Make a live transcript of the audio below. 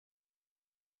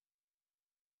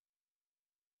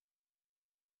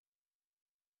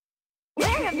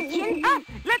of the Chin.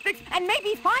 And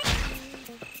maybe find...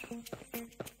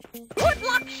 Good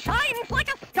luck shines like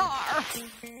a star.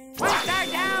 1 star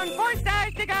down, 4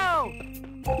 stars to go.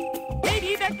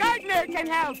 Maybe the gardener can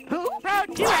help. Who?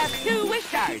 Proud you have 2 wish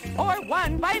stars, or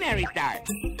 1 binary star.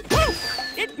 Woo!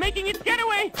 It's making its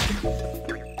getaway.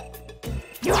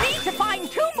 You need to find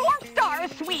 2 more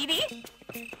stars, sweetie.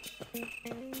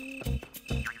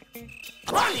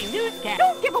 Morning newscast.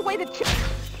 Don't give away the chip.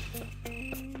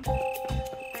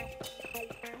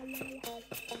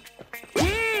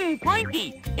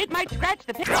 Pointy. It might scratch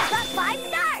the picture. I've got 5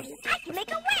 stars. I can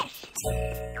make a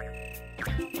wish.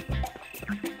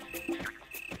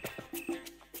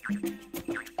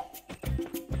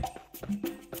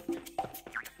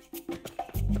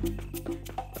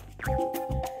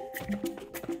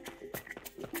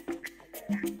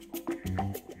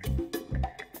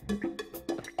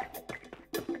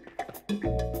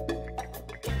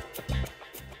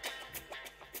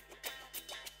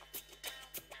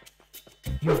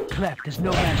 Your cleft is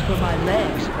no match for my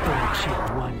legs,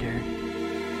 bullshit wonder.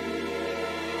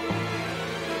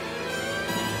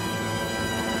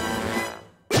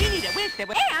 We need a whisk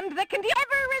And that can be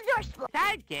Ever resourceful.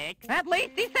 sidekick. At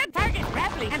least he said Target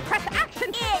grappling and press action.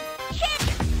 It's Chin.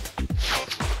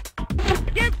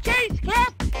 Give chase,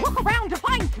 Clef. Look around to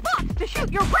find spots to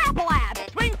shoot your grapple at.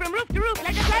 Swing from roof to roof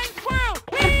like a flying squirrel.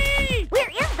 Whee! Where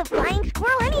is the flying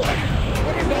squirrel anyway? Is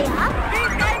it a day off?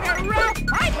 These guys are rough.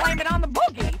 I blame it on the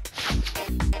boogie.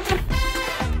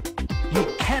 You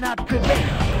cannot prevail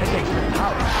against the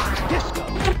power of disco.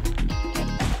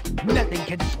 Nothing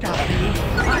can stop me.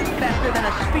 I'm faster than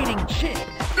a speeding chin.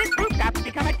 This rooftop's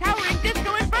become a towering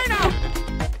disco inferno.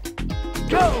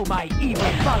 Go, my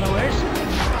evil followers!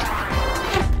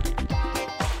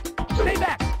 Stay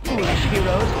back, foolish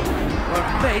heroes, or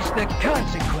face the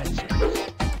consequences.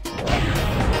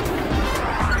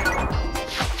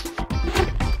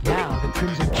 Now the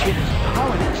Crimson Chin is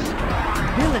powerless.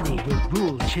 Villainy will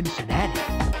rule Cincinnati.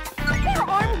 They're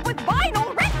armed with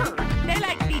vinyl records. They're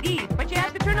like CDs, but you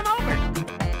have to turn them over.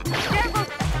 Careful,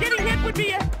 getting hit would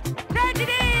be a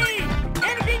tragedy.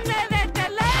 Anything that the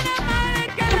line of mine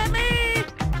is gonna miss.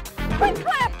 Quick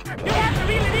left. You have to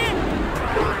reel it in.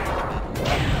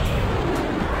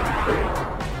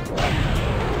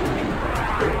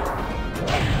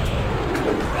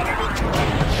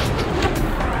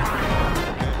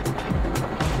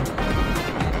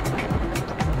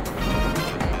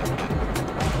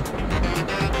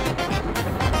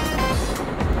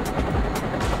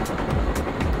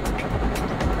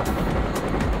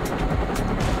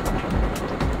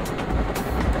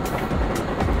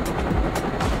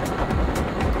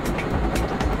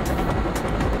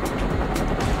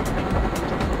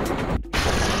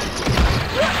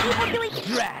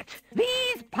 Drat!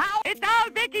 These power... It's all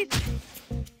Vicky's.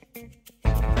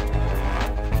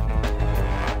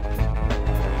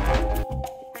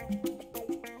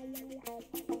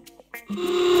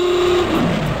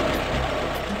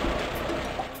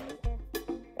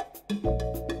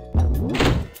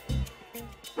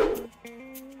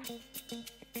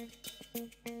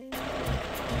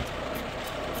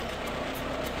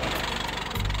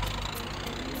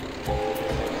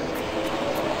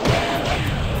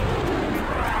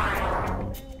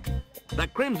 The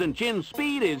Crimson Chin's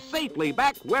speed is safely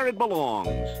back where it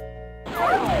belongs.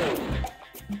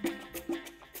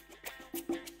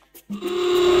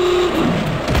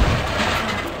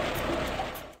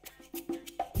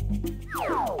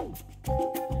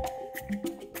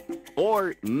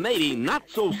 Or maybe not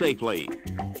so safely.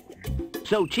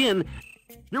 So, Chin,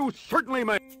 you certainly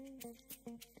made...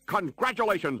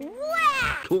 Congratulations.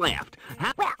 Wow! Left.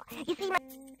 Well, you see,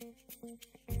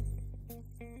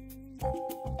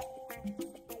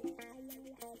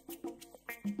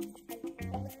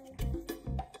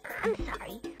 I'm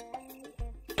sorry.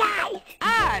 Guys,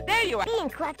 Ah, there you are. being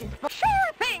cleft is fun.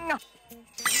 Sure thing.